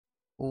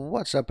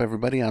What's up,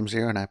 everybody? I'm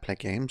Zero and I play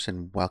games,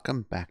 and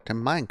welcome back to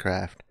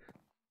Minecraft.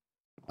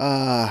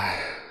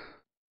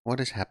 What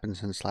has happened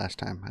since last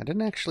time? I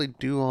didn't actually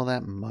do all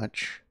that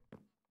much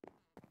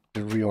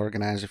to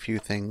reorganize a few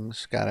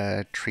things. Got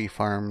a tree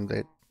farm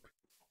that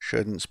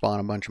shouldn't spawn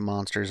a bunch of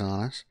monsters on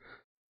us.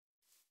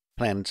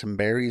 Planted some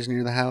berries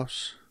near the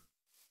house.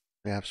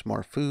 We have some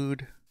more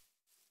food.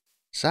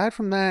 Aside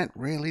from that,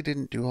 really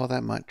didn't do all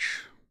that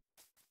much.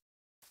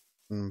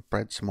 And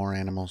bred some more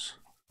animals.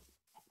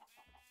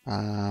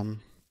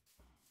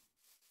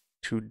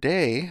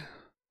 Today,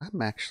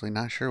 I'm actually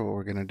not sure what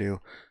we're gonna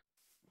do.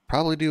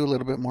 Probably do a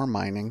little bit more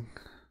mining.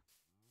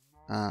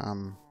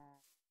 I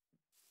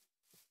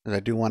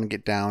do want to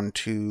get down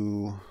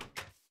to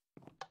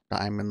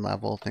diamond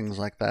level, things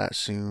like that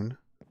soon.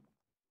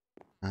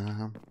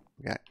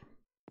 Yeah,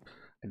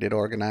 I did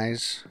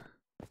organize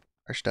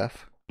our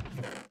stuff.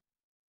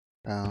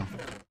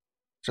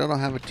 Still don't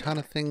have a ton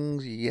of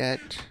things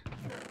yet.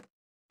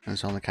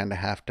 It's only kind of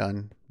half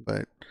done,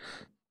 but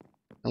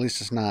at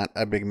least it's not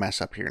a big mess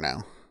up here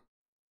now.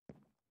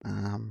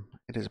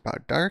 It is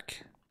about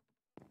dark.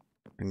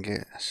 And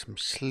get some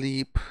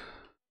sleep.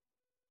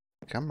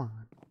 Come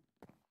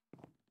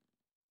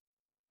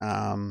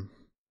on.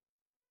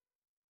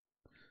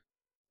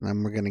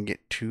 Then we're gonna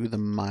get to the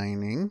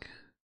mining.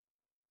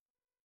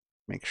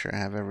 Make sure I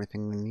have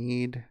everything we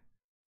need.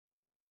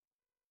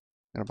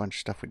 Got a bunch of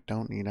stuff we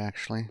don't need,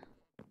 actually.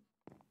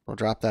 We'll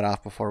drop that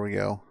off before we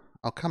go.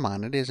 Oh, come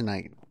on. It is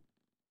night.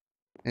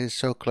 It is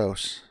so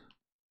close.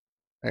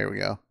 There we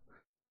go.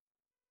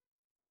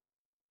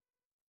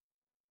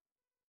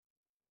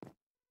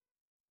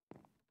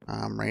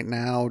 Right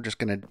now, just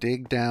gonna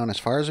dig down as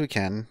far as we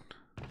can.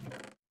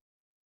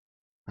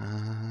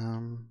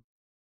 Now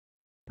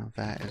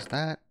that is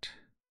that.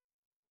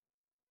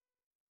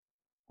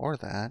 Or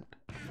that.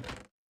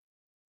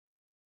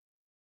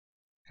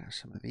 Got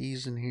some of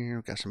these in here.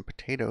 We've got some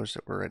potatoes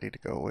that we're ready to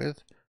go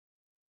with.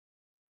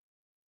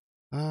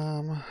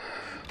 Throw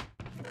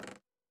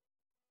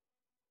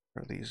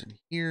these in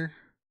here.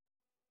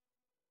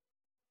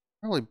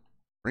 Probably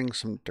bring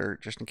some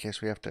dirt just in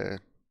case we have to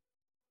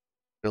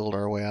build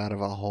our way out of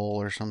a hole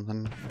or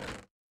something.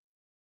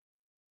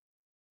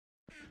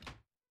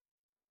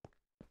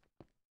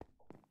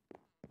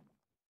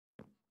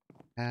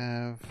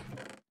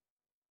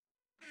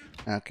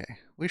 Okay,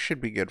 we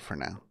should be good for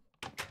now.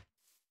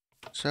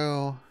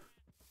 So,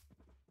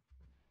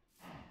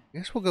 I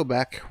guess we'll go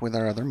back with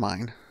our other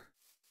mine.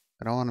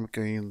 I don't want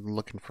to go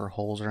looking for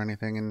holes or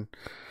anything, and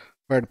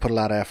we already put a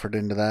lot of effort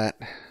into that.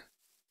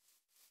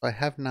 I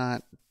have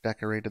not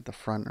decorated the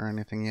front or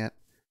anything yet.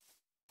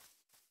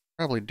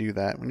 Probably do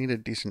that. We need a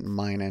decent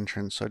mine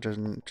entrance so it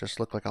doesn't just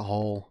look like a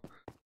hole.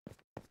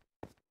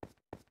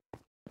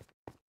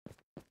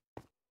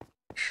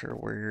 Make sure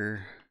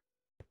we're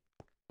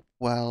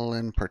well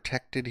and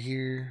protected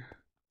here.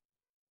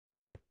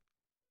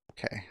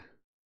 Okay.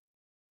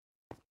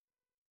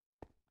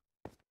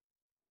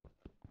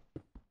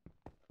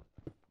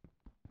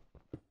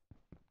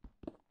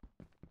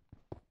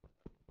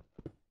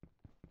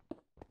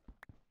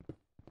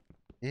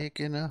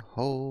 Digging a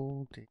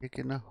hole,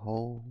 digging a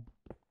hole.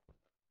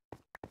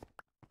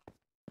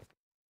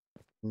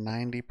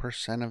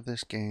 90% of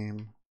this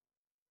game.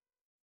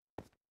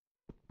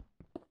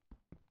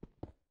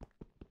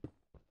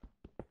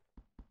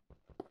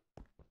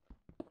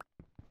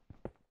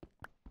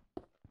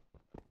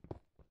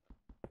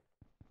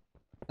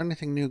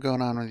 Anything new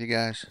going on with you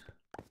guys?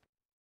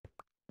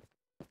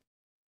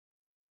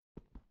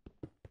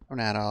 I've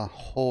had a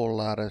whole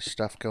lot of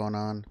stuff going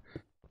on.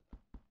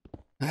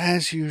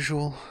 As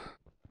usual,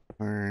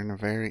 we're in a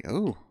very...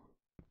 Ooh.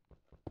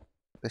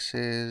 This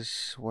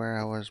is where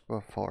I was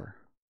before.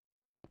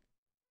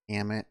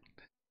 Damn it.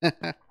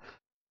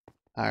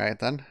 Alright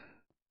then.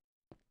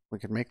 We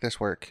can make this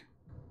work.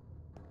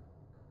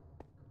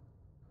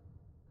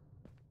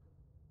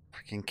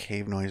 Freaking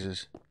cave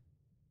noises.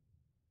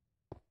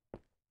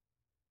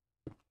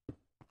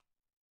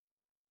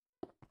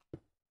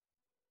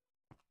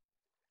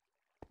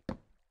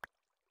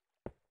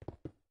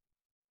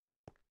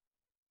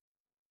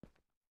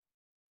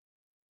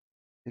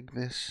 Dig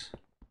this.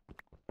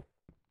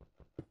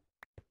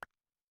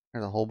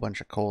 There's a whole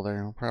bunch of coal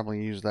there. We'll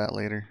probably use that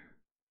later.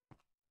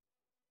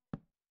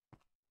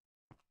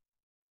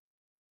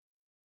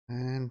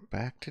 And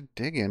back to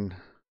digging.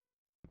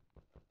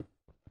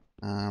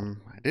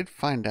 I did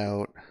find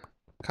out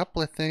a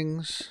couple of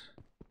things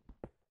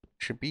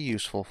should be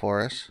useful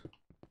for us.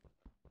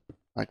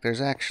 Like there's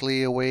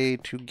actually a way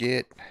to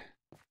get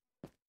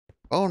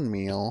bone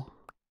meal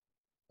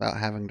without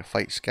having to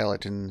fight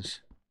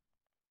skeletons.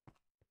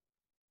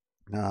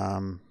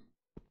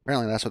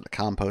 Apparently that's what the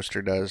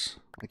composter does.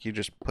 Like you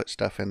just put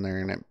stuff in there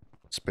and it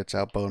spits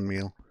out bone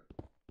meal.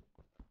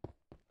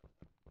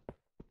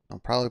 I'll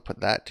probably put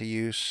that to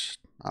use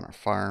on our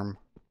farm.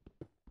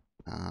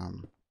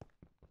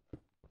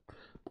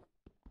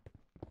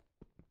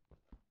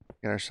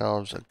 Get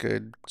ourselves a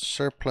good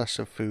surplus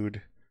of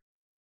food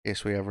in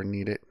case we ever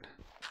need it.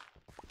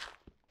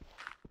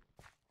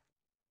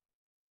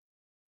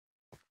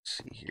 Let's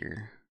see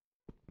here.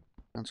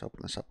 Let's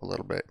open this up a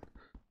little bit.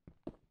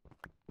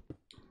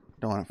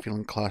 Don't want it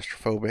feeling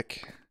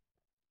claustrophobic.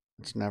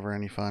 It's never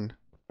any fun.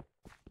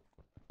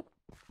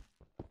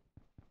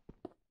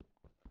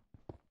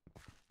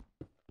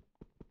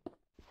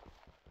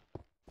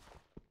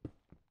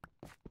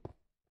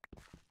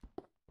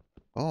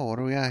 Oh, what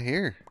do we got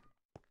here?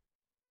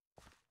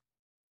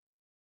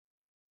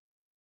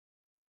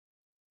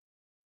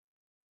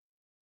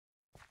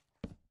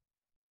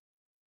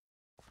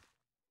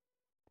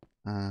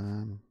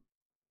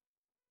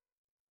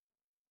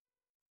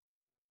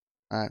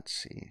 Let's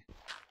see.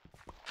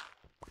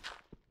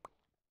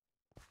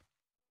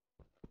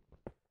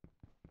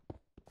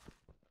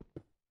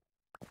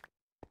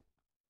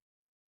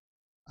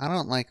 I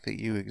don't like that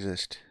you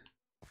exist.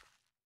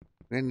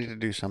 We need to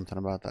do something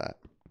about that.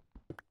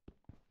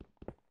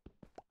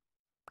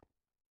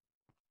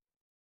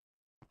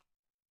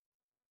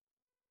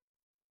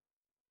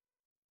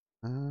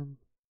 Um,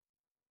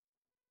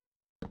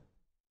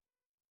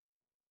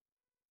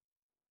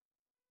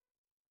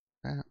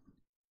 that,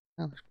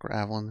 oh, there's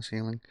gravel in the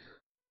ceiling.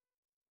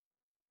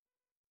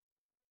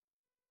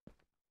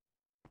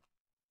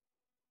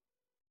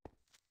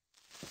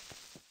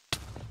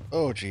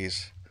 Oh,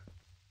 jeez.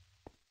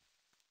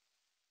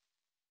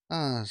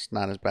 It's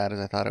not as bad as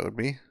I thought it would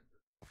be.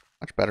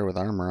 Much better with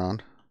armor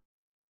on.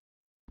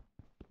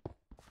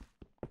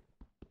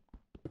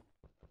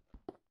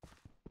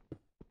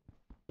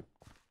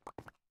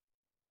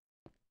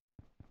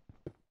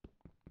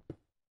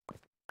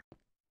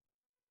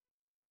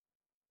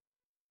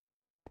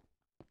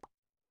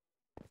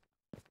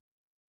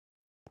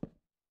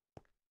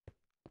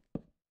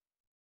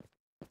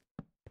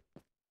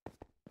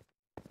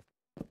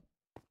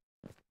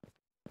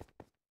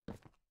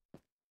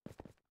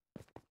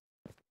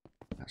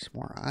 Got some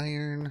more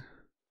iron.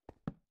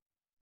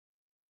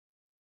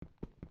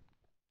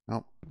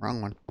 Nope,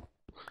 wrong one.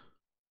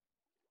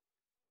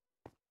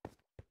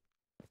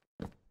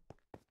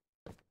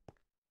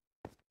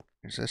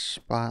 Is this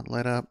spot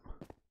lit up?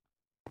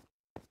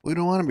 We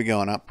don't want to be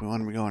going up, we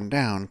want to be going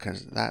down,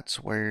 because that's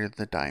where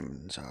the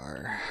diamonds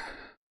are.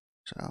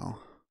 So.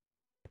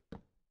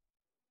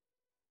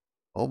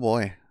 Oh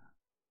boy.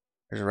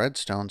 There's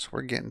redstone, so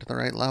we're getting to the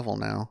right level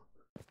now.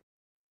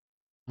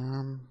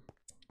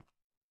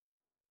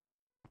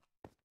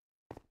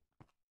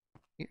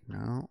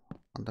 No,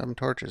 want them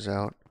torches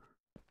out.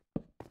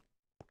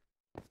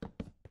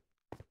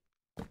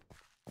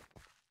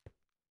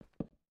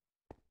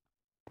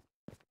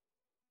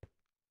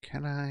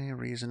 Can I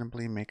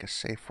reasonably make a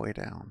safe way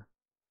down?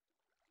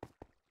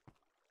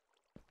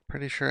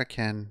 Pretty sure I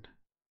can.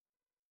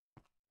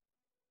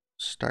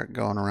 Start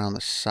going around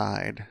the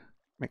side.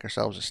 Make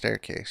ourselves a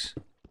staircase.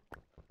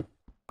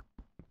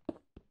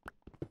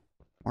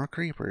 More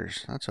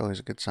creepers. That's always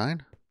a good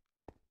sign.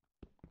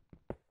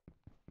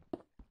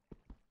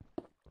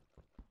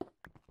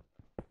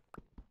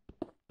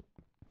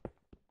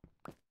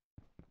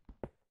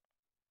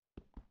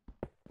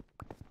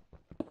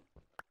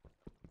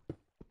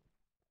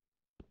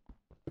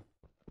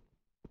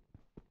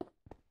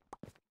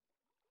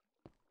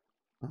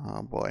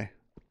 Oh boy.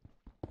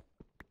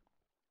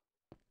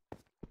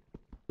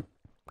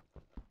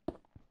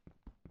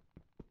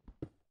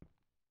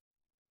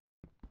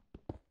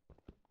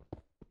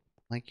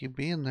 Like you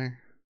being there.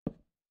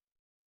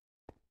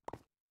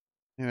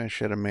 Maybe I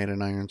should have made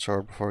an iron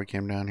sword before we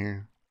came down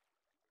here.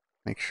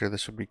 Make sure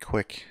this would be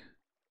quick.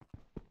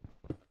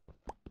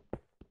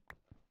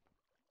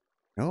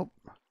 Nope.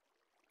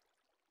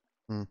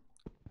 Oh,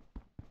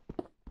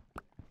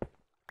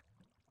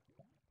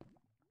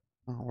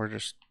 we're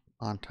just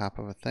on top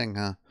of a thing,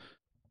 huh?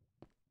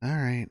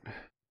 Alright.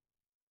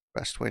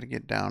 Best way to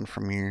get down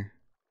from here.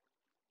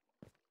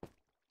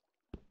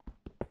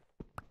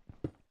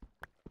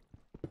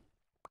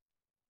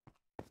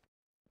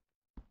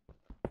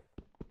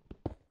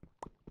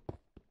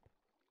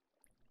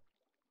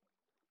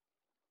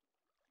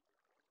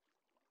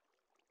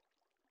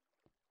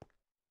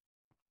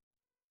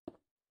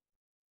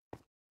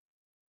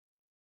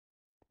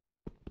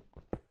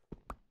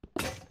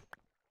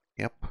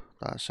 Yep,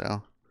 thought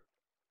so.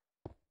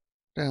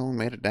 Still, we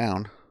made it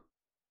down.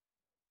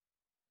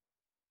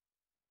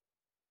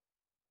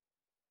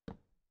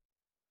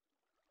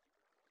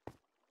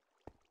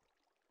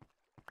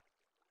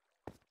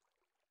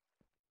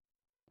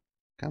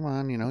 Come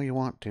on, you know you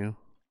want to.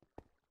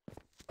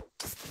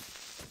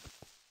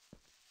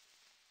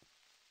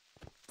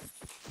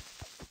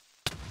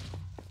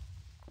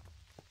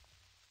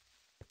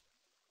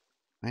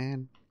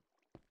 Man.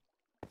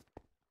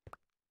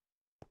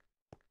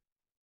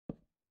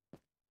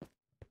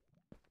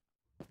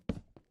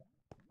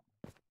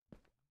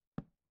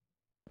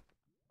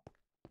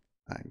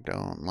 I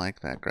don't like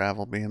that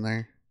gravel being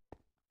there.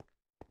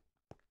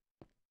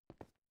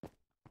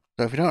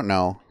 So if you don't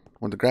know,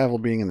 with the gravel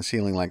being in the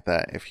ceiling like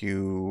that, if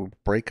you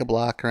break a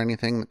block or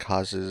anything that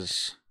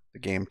causes the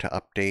game to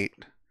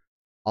update,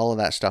 all of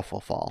that stuff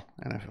will fall.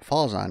 And if it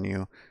falls on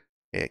you,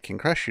 it can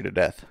crush you to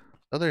death.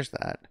 So there's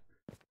that.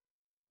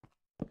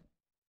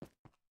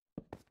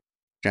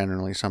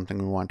 generally something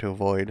we want to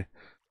avoid.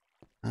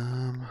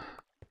 Put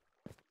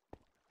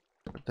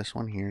this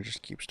one here,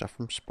 just keep stuff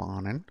from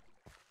spawning.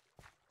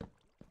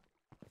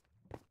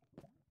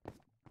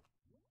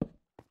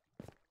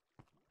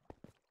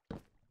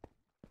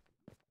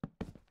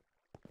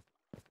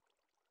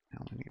 I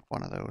only need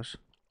one of those.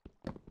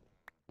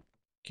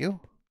 Thank you.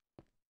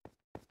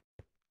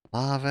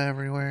 Lava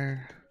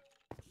everywhere.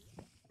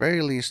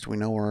 Very least we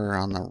know we're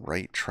on the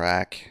right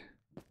track.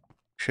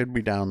 Should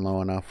be down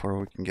low enough where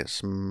we can get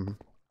some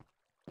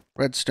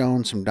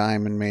redstone, some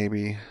diamond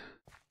maybe. We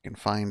can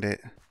find it.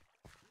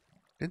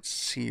 Did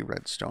see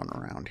redstone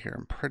around here,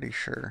 I'm pretty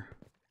sure.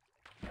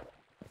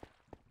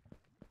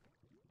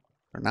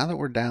 But now that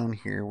we're down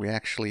here, we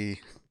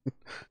actually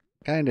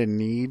kind of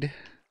need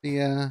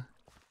the,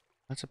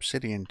 that's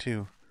obsidian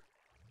too.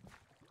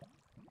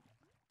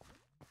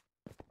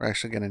 We're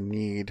actually going to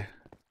need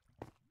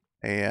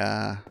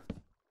a,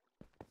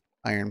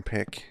 iron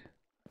pick.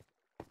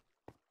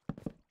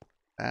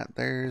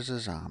 There's a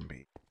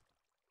zombie.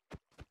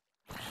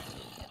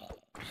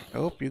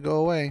 Oh, you go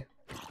away.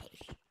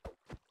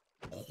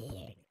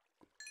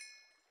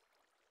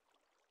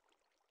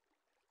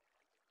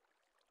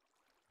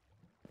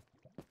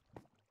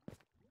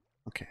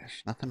 Okay,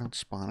 there's nothing else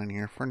spawning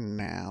here for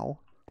now.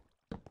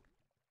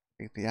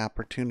 Take the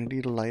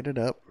opportunity to light it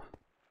up.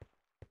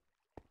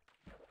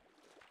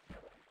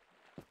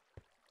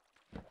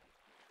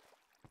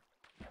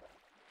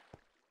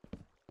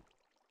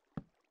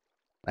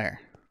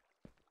 There.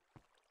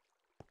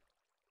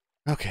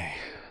 Okay.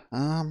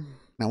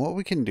 Now what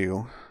we can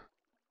do,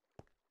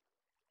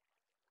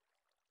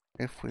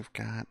 if we've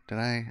got,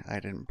 I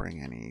didn't bring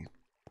any.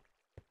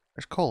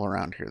 There's coal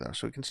around here though,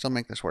 so we can still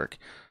make this work.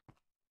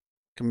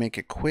 We can make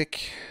it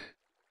quick.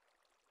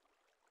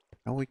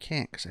 No, we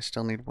can't, because I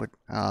still need wood.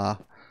 I'm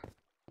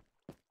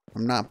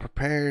not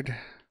prepared.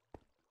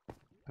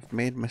 I've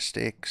made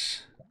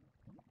mistakes.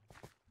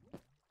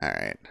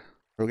 Alright.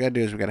 What we gotta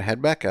do is we gotta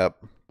head back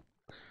up.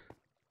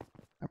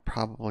 I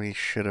probably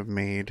should have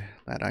made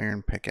that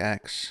iron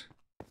pickaxe.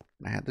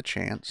 I had the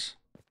chance.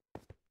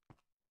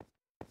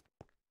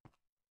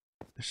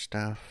 This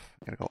stuff,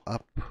 gotta go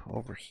up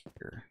over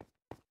here.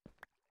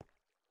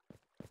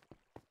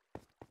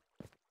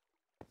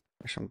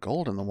 There's some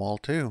gold in the wall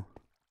too.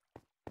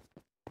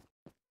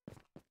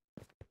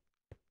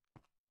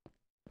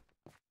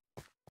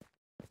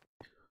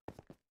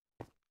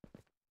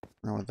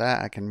 Now with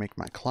that, I can make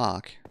my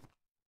clock.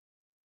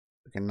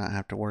 I can not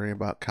have to worry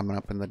about coming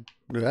up in the...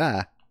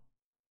 Ah!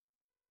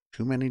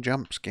 Too many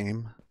jumps,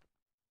 game.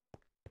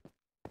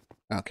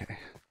 Okay.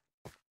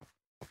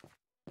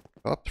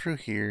 Go up through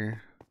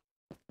here.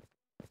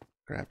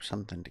 Grab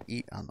something to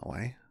eat on the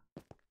way.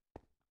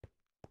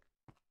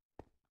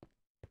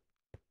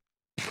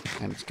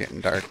 And it's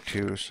getting dark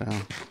too, so...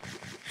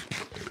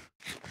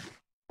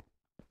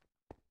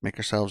 Make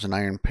ourselves an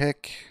iron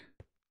pick.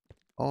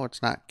 Oh,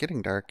 it's not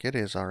getting dark. It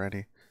is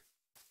already.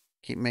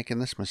 Keep making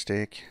this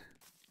mistake.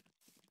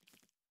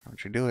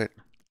 Don't you do it.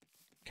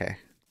 Okay.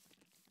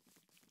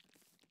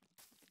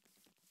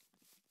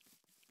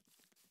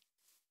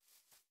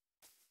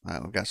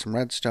 We've got some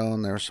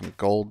redstone. There's some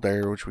gold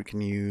there, which we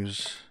can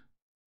use.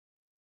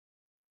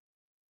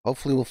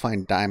 Hopefully we'll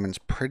find diamonds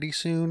pretty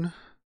soon.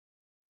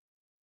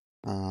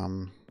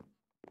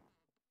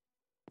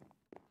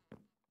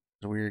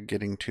 We're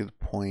getting to the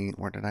point.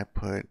 Where did I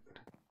put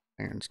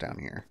irons? Down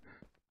here?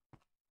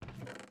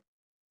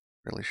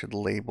 Really should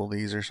label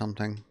these or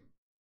something.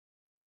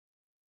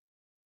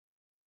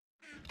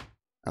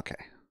 Okay.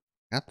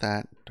 Got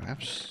that. Do I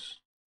have...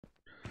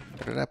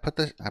 Where did I put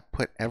this? I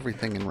put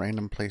everything in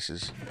random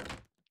places.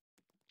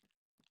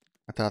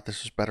 I thought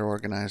this was better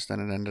organized than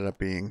it ended up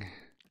being.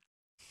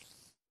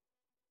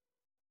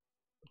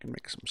 We can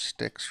make some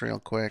sticks real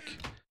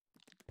quick.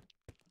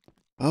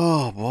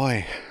 Oh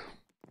boy.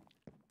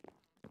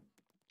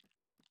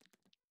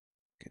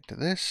 Get to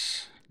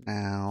this.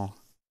 Now,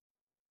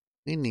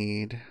 we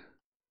need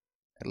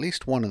at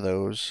least one of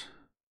those.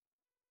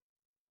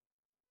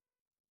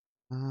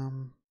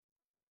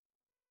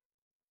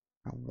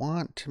 I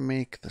want to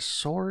make the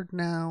sword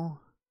now.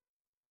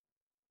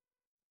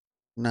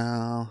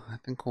 No, I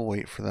think we'll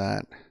wait for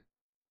that.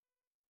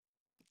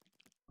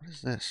 What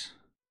is this?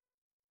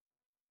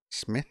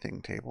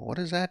 Smithing table. What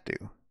does that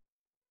do?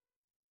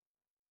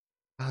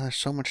 Oh, there's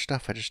so much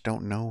stuff I just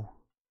don't know.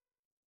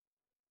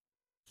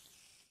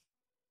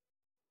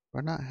 Do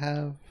I not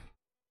have...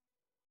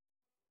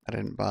 I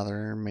didn't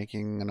bother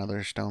making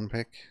another stone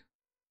pick.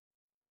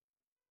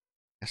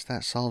 Guess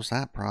that solves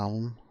that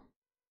problem.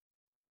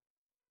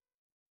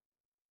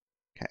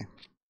 Okay,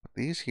 put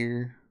these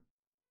here.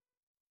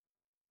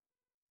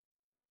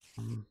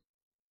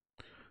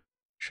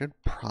 Should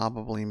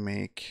probably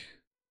make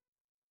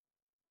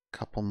a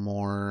couple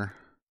more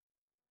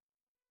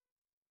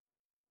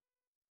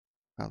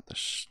of the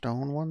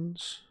stone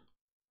ones.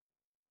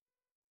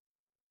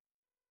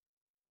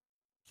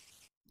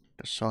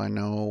 Just so I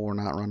know we're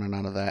not running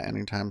out of that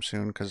anytime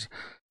soon, because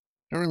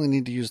I don't really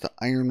need to use the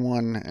iron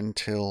one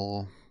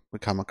until we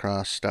come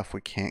across stuff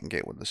we can't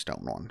get with the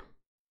stone one.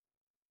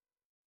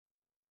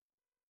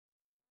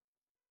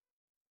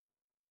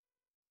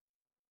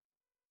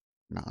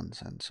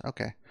 Nonsense.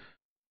 Okay.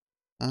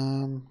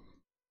 15,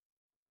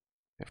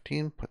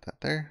 put that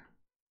there.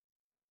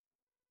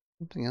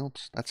 Something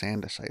else? That's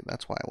andesite.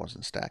 That's why I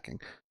wasn't stacking.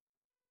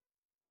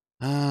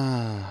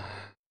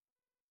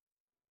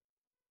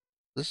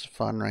 This is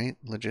fun, right?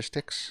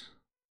 Logistics.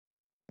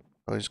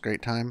 Always a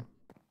great time.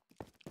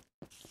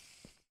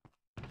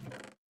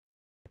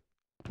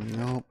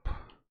 Nope.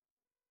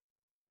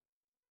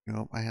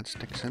 Nope, I had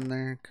sticks in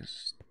there,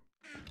 because...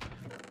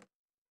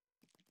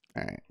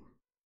 Alright.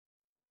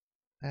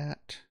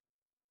 That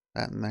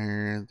in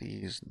there,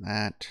 these and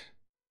that.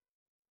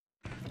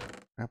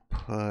 I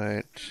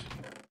put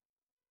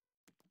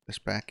this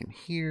back in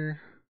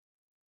here.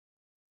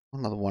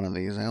 Another one of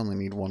these. I only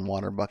need one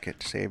water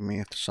bucket to save me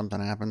if something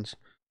happens.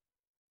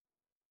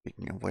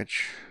 Speaking of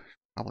which,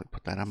 probably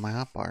put that on my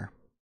hotbar.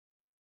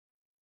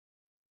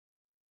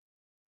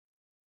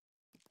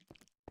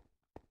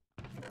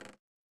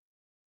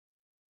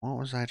 What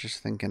was I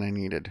just thinking I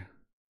needed?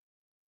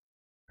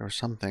 There was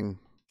something.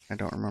 I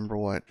don't remember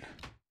what.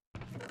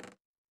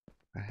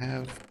 I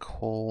have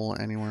coal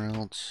anywhere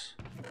else.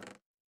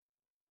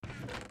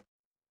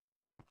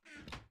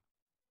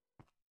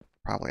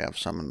 Probably have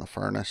some in the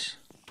furnace.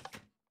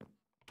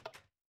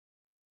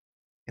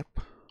 Yep.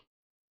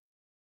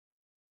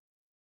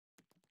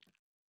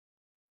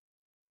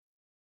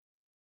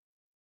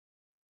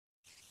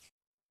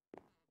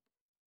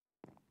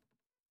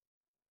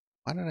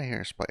 Why did I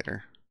hear a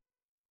spider?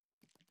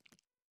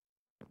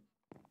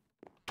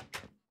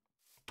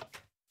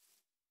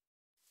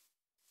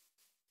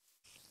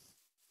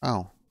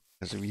 Oh,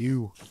 because of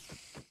you.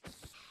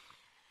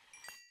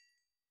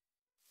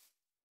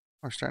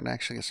 We're starting to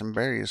actually get some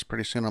berries.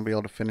 Pretty soon I'll be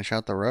able to finish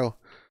out the row.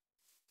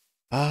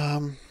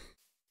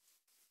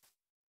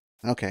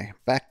 Okay,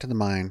 back to the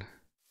mine.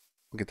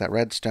 We'll get that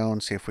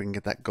redstone, see if we can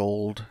get that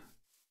gold.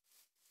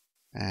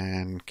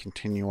 And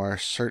continue our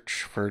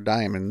search for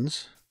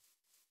diamonds.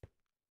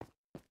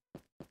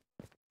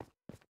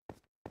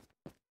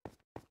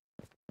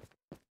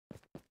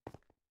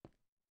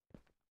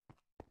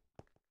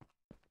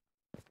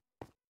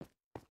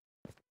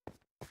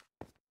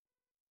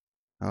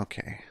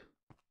 Okay.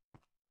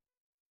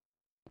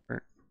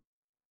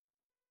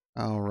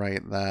 Oh,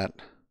 right, that.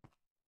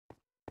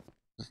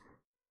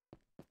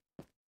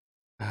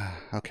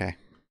 Okay.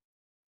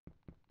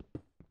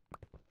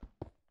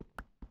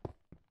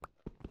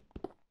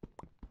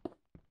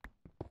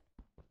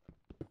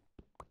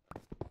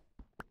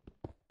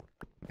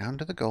 Down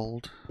to the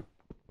gold.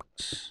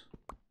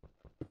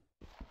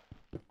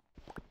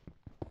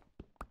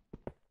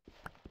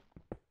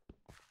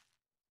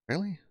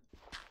 Really?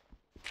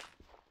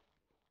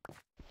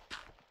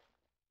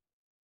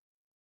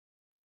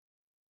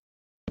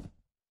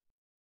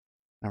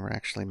 Never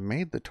actually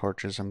made the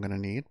torches I'm gonna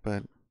need,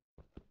 but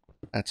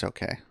that's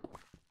okay.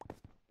 You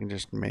can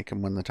just make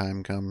them when the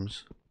time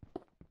comes.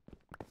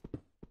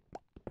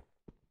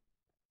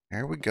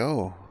 There we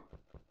go.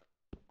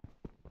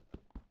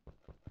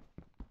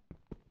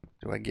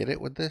 Do I get it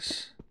with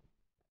this?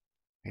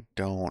 I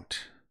don't.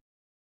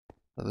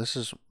 So this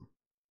is...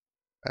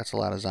 That's a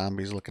lot of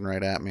zombies looking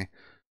right at me.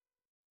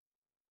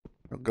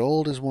 So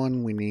gold is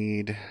one we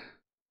need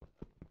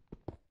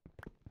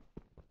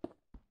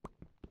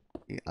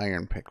the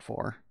iron pick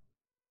for.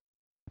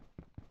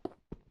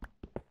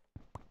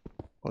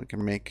 We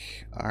can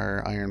make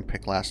our iron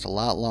pick last a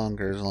lot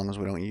longer as long as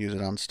we don't use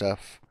it on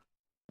stuff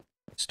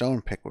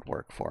stone pick would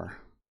work for.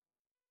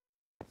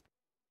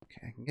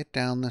 Okay, I can get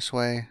down this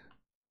way.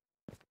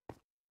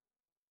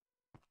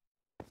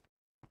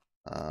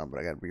 But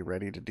I gotta be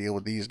ready to deal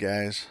with these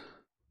guys.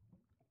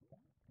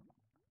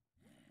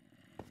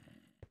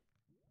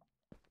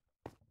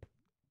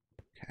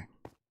 Okay.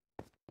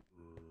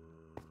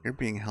 You're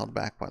being held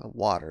back by the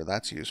water.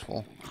 That's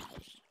useful.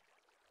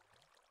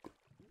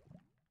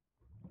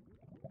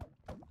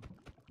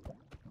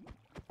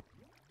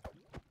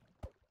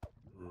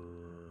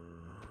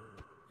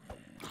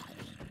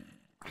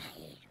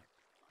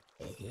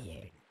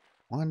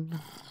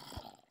 One.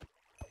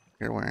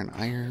 You're wearing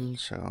iron,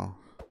 so...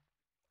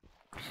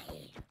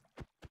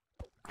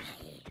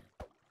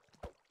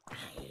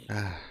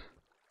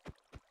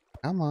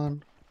 Come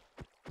on.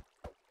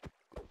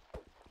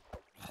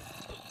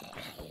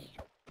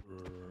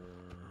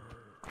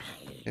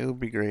 It would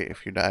be great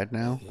if you died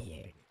now.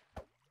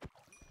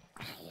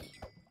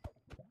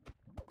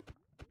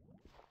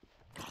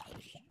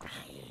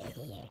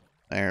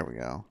 There we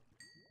go.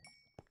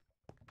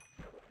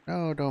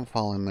 No, don't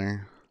fall in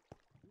there.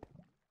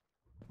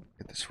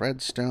 Get this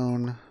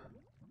redstone.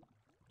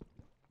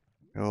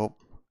 Nope.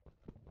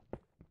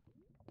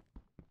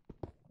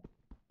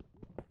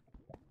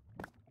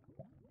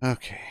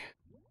 Okay.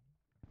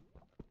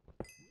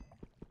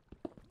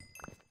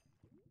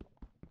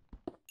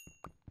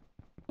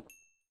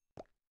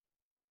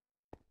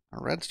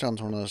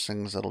 Redstone's one of those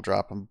things that'll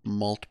drop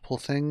multiple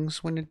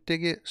things when you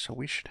dig it, so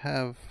we should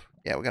have...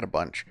 Yeah, we got a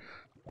bunch.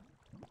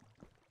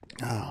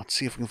 Let's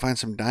see if we can find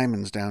some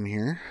diamonds down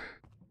here.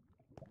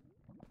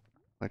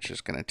 Which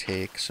is going to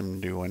take some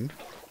doing.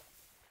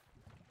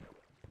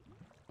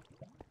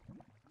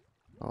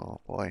 Oh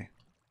boy.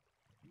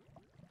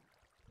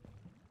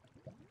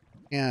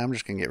 Yeah, I'm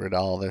just gonna get rid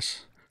of all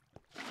this.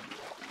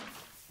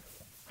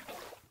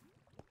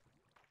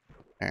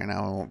 There,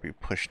 now I won't be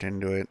pushed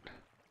into it.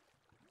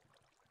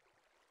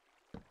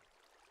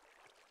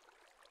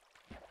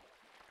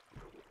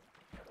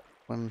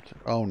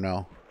 Oh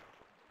no.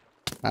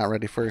 Not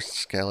ready for a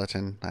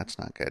skeleton. That's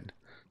not good.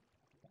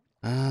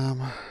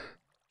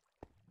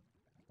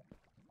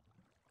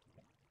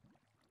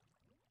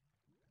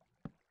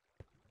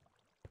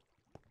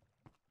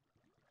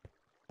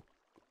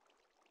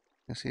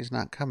 Guess he's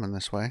not coming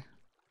this way.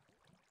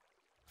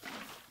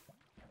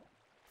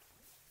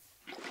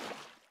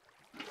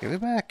 Give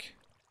it back.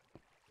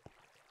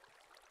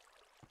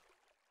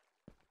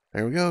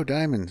 There we go,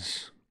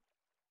 diamonds.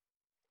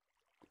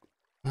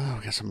 Oh,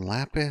 we got some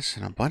lapis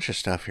and a bunch of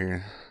stuff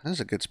here. This is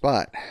a good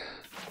spot.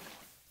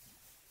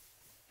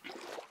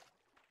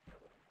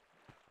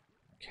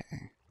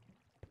 Okay.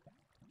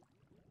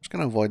 Just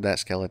gonna avoid that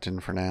skeleton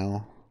for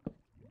now.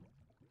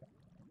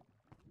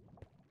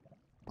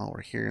 While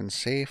we're here and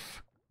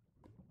safe.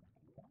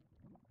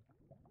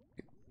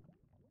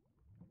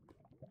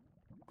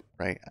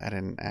 Right, I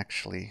didn't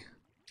actually...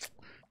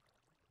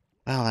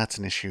 Well, that's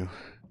an issue.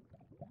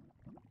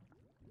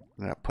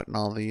 Ended up putting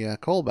all the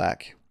coal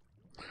back.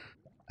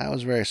 That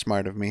was very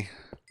smart of me.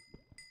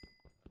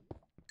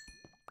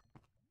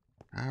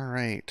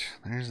 Alright,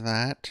 there's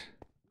that.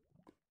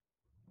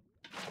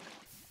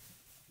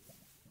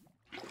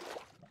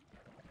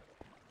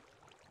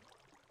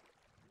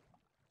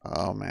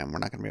 Oh man, we're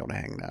not gonna be able to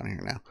hang down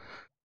here now.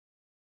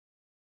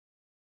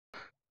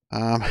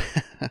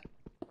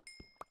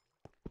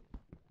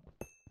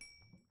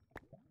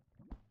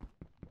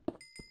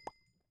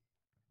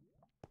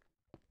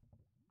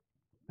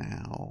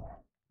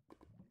 Now,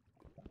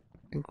 I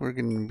think we're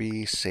gonna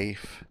be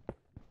safe.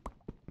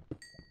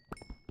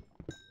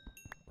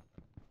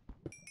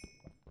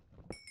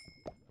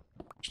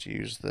 Just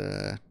use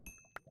the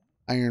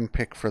iron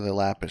pick for the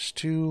lapis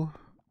too.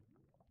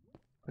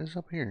 What is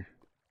up here?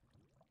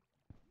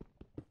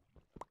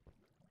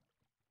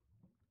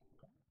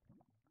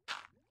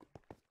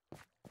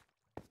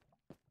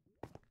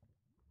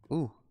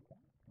 Ooh,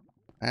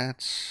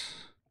 that's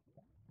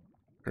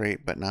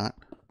great, but not.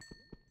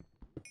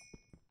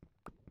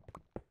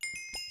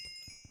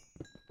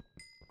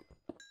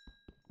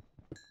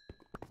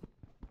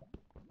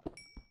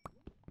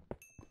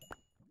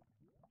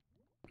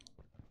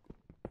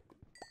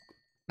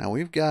 Now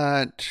we've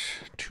got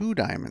 2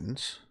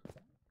 diamonds.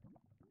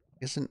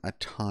 Isn't a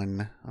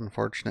ton,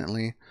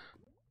 unfortunately,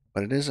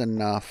 but it is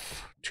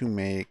enough to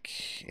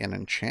make an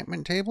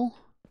enchantment table.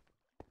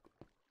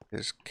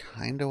 Is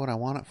kind of what I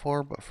want it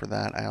for, but for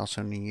that I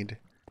also need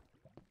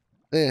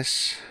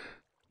this.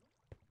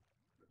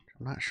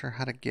 I'm not sure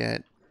how to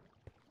get,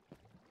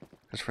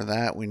 because for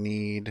that we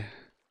need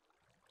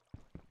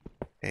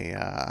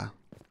a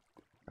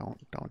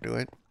don't do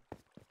it.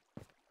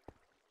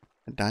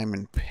 A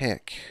diamond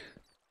pick.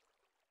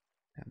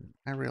 And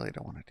I really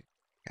don't want to do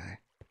that guy.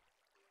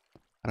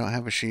 I don't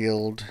have a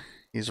shield.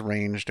 He's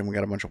ranged and we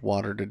got a bunch of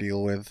water to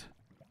deal with.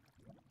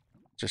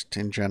 Just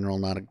in general,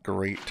 not a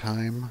great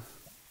time.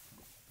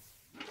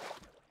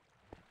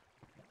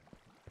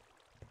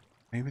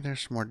 Maybe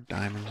there's some more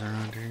diamonds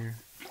around here.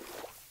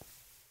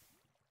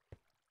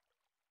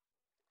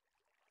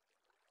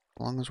 As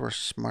long as we're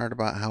smart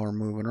about how we're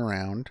moving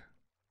around,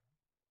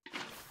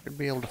 should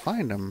be able to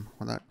find them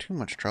without too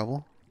much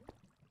trouble.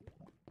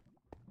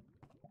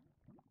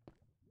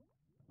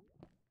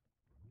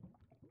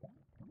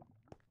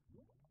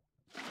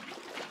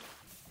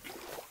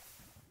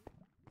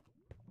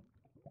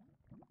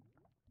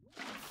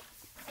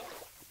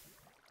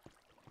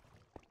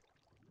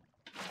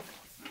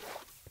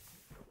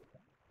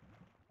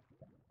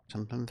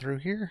 Something through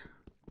here?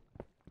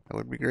 That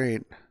would be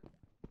great.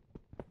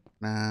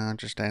 Nah, it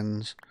just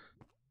ends.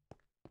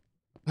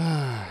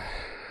 If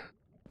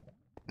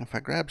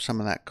I grab some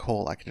of that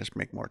coal, I can just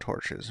make more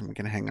torches and we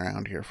can hang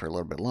around here for a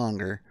little bit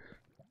longer.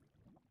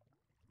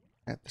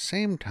 At the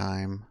same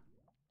time,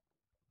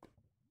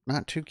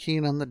 not too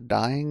keen on the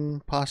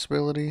dying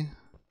possibility.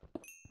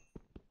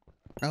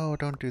 No,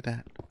 don't do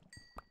that.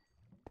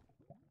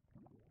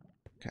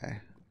 Okay.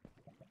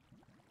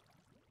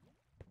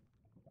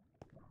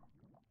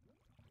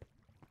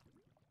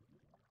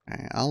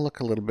 Okay, I'll look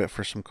a little bit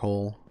for some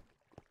coal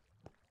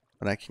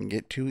that I can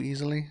get to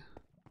easily.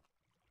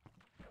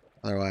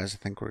 Otherwise, I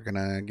think we're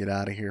gonna get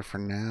out of here for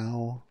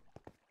now.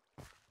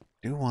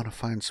 Do want to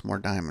find some more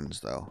diamonds,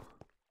 though.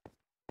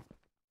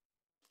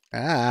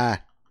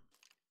 Ah!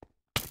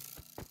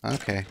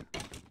 Okay.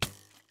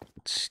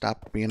 Let's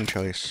stop being a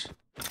choice.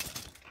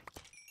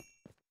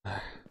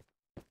 How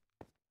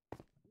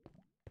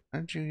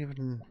did you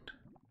even...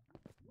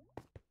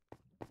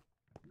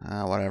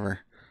 whatever.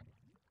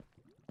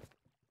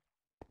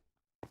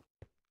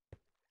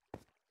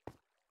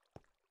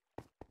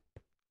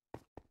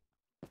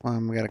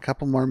 We got a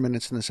couple more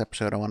minutes in this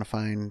episode. I want to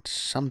find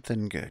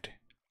something good.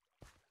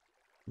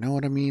 Know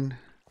what I mean?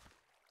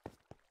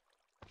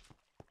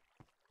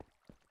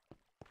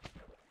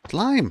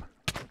 Slime!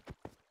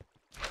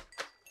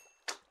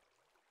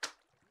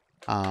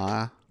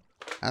 Ah,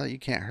 now that you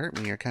can't hurt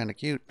me, you're kind of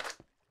cute.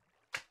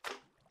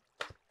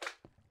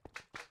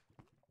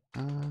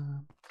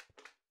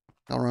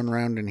 I'll run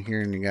around in here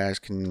and you guys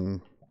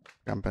can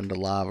jump into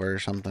lava or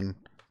something.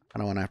 I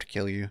don't want to have to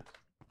kill you.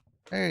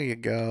 There you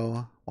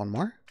go. One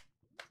more?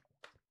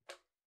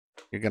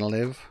 You're gonna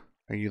live?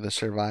 Are you the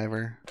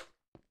survivor?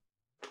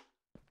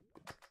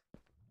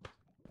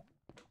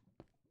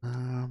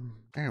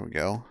 There we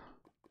go.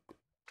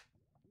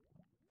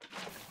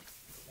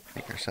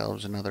 Make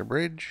ourselves another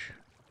bridge.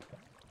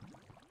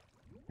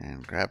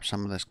 And grab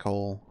some of this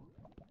coal.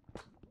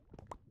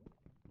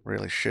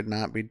 Really should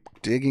not be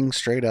digging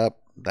straight up.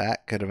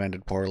 That could have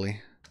ended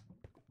poorly.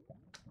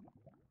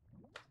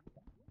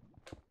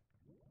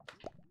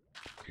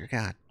 Dear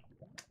God.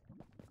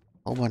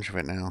 Whole bunch of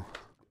it now.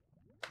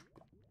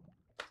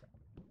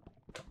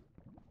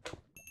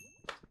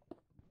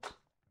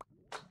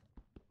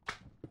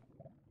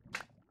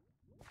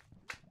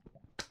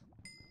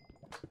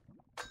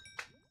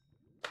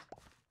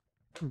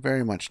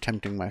 Very much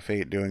tempting my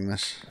fate doing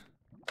this.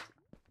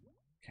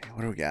 Okay,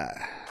 what do we got?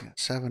 We got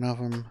 7 of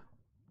them.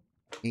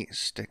 8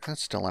 stick.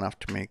 That's still enough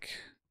to make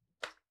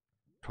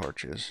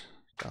torches.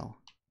 So,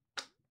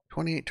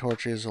 28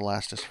 torches will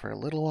last us for a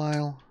little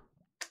while.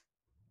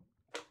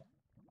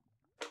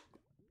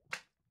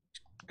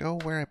 Go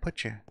where I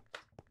put you.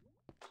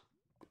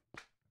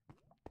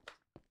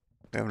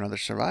 We have another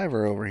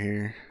survivor over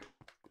here.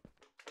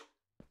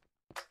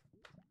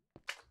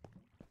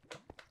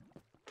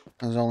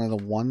 There's only the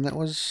one that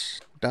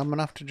was dumb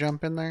enough to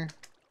jump in there?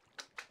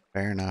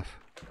 Fair enough.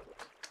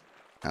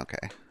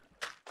 Okay.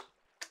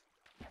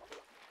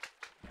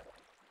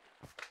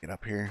 Get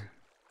up here.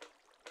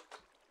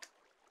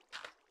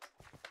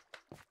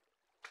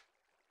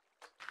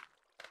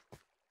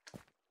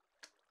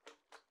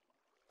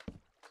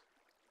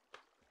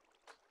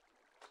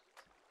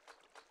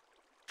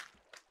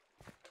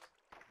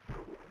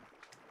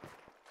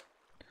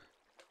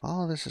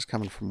 All of this is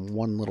coming from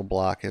one little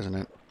block, isn't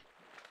it?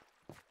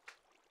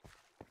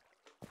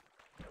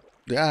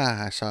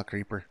 Ah, I saw a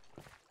creeper.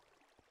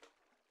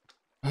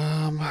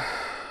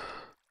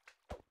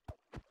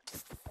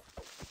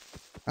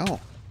 Oh.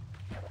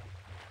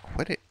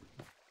 Quit it.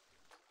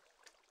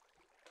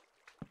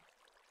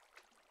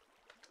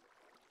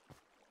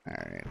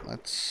 Alright,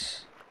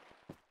 let's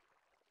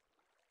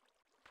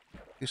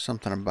do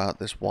something about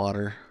this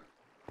water.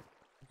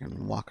 You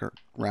can walk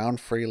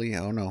around freely.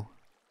 Oh no.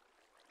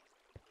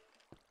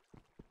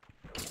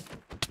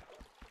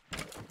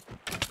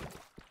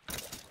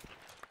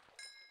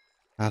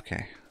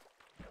 Okay.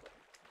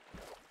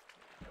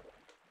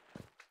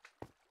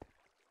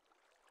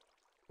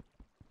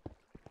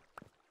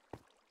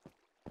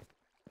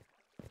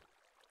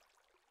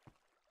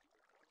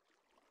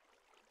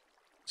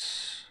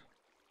 Let's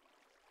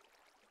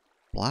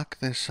block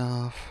this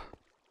off.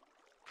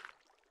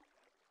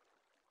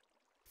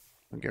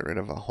 We'll get rid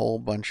of a whole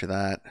bunch of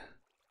that.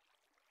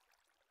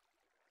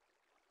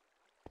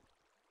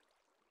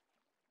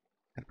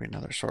 Gotta be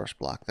another source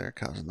block there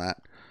causing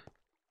that.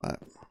 But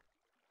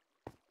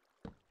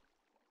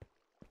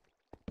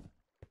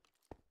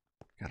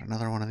got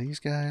another one of these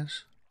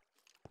guys.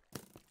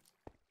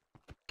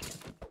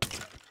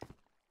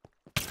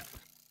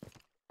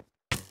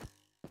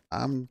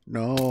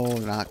 No,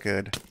 not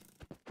good.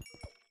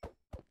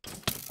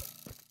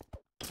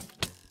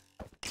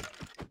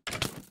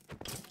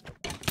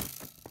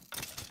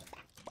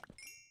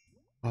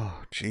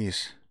 Oh,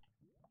 jeez.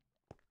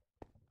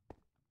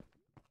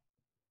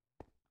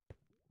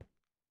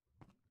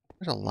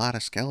 There's a lot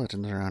of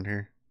skeletons around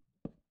here.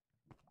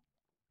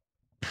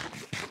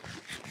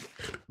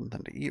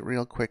 Something to eat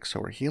real quick, so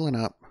we're healing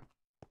up.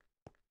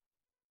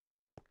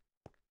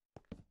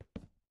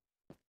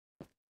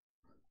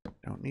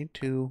 Don't need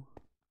to.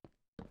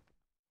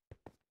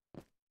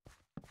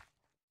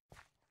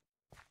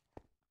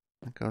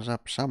 It goes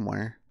up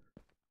somewhere.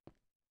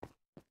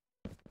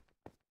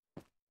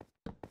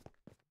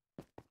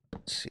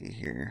 Let's see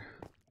here.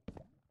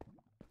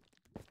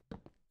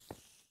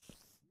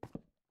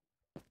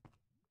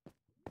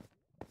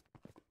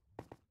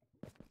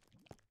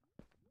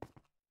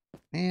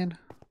 Man,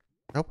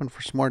 hoping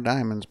for some more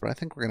diamonds, but I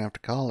think we're gonna have to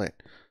call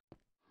it.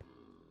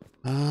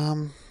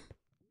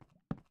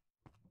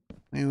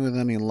 Maybe with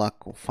any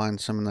luck we'll find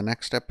some in the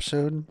next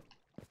episode.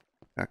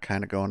 Got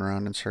kind of going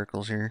around in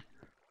circles here.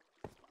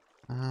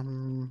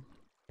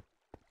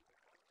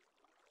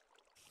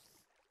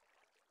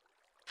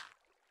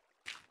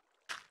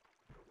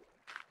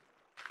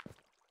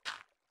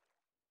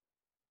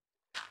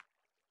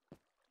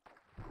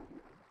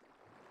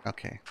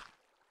 Okay.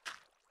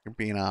 You're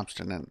being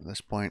obstinate at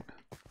this point.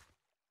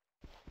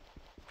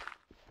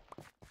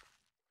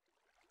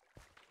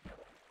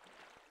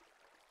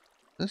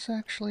 This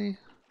actually...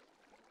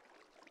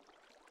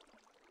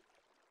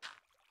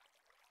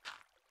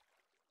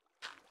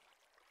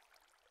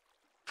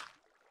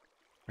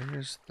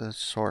 Where's the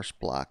source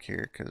block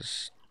here?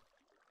 Because...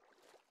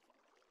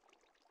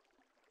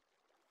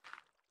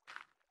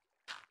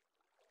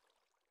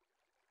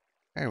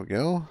 There we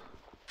go.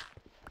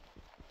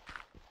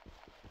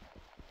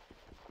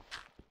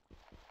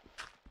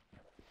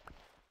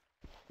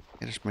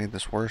 just made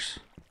this worse.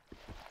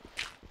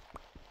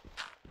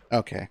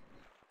 Okay.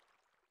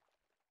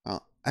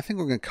 Well, I think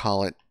we're going to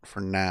call it for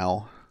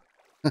now.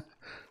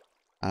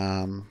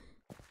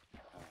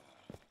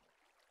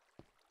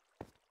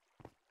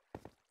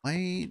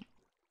 Wait.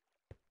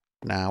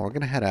 Now we're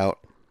going to head out.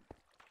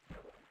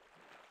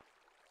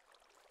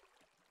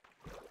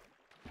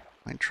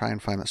 Might try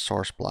and find the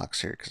source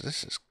blocks here, because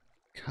this is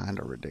kind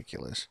of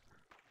ridiculous.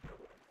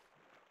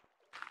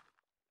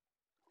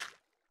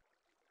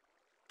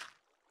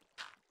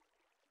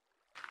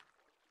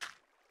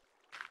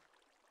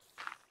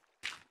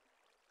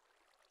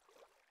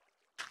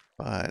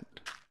 But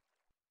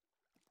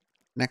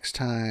next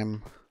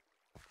time,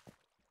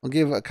 we'll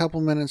give a couple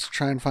minutes to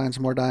try and find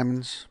some more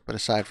diamonds. But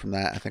aside from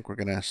that, I think we're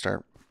going to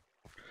start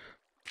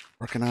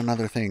working on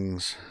other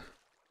things.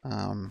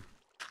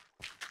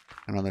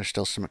 I know there's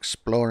still some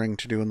exploring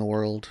to do in the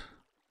world.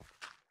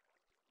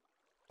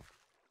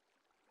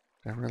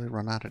 Did I really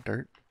run out of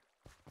dirt?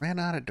 Ran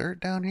out of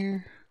dirt down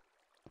here?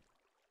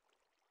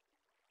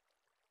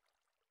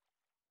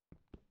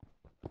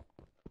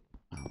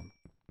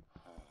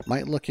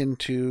 Might look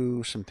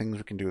into some things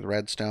we can do with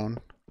redstone.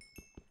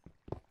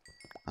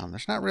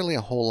 There's not really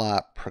a whole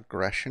lot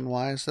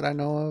progression-wise that I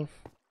know of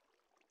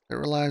that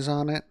relies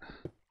on it.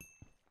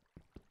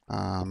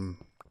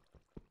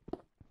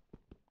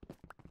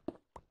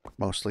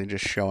 Mostly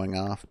just showing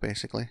off,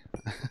 basically.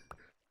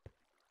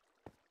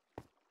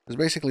 Because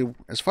basically,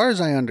 as far as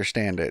I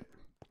understand it,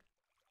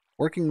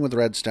 working with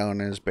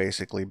redstone is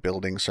basically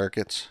building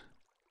circuits.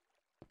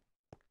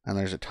 And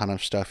there's a ton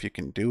of stuff you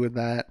can do with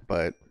that,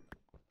 but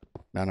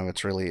none of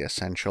it's really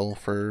essential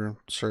for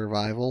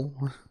survival.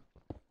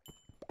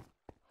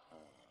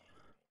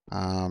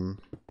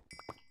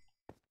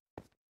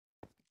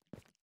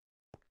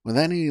 With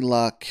any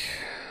luck,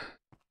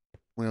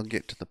 we'll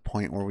get to the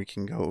point where we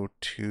can go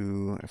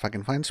to... If I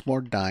can find some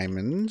more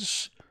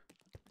diamonds...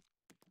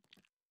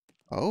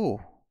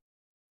 Oh.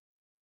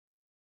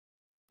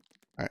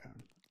 Alright.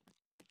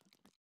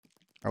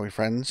 Are we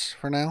friends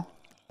for now?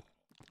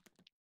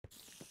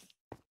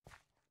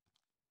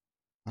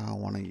 Oh,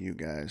 one of you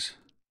guys.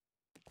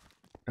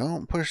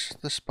 Don't push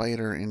the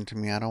spider into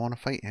me. I don't want to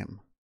fight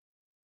him.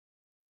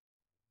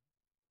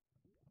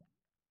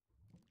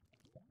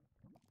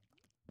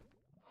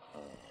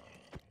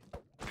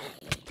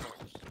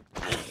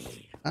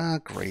 Ah,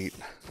 great.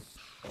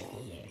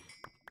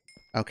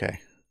 Okay.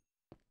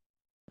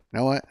 You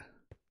know what?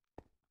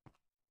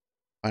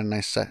 Find a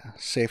nice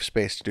safe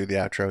space to do the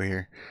outro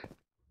here.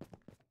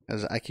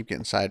 As I keep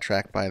getting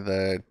sidetracked by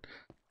the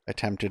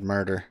attempted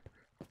murder.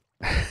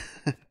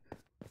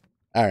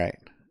 Alright.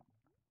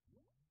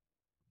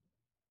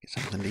 Get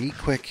something to eat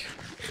quick.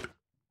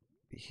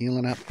 Be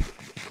healing up.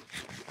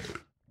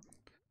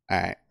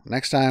 Alright.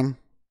 Next time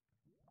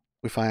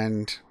we're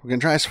going to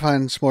try to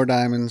find some more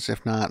diamonds.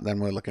 If not, then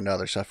we'll look into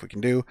other stuff we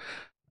can do.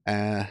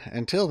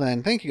 Until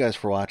then, thank you guys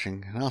for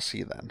watching, and I'll see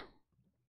you then.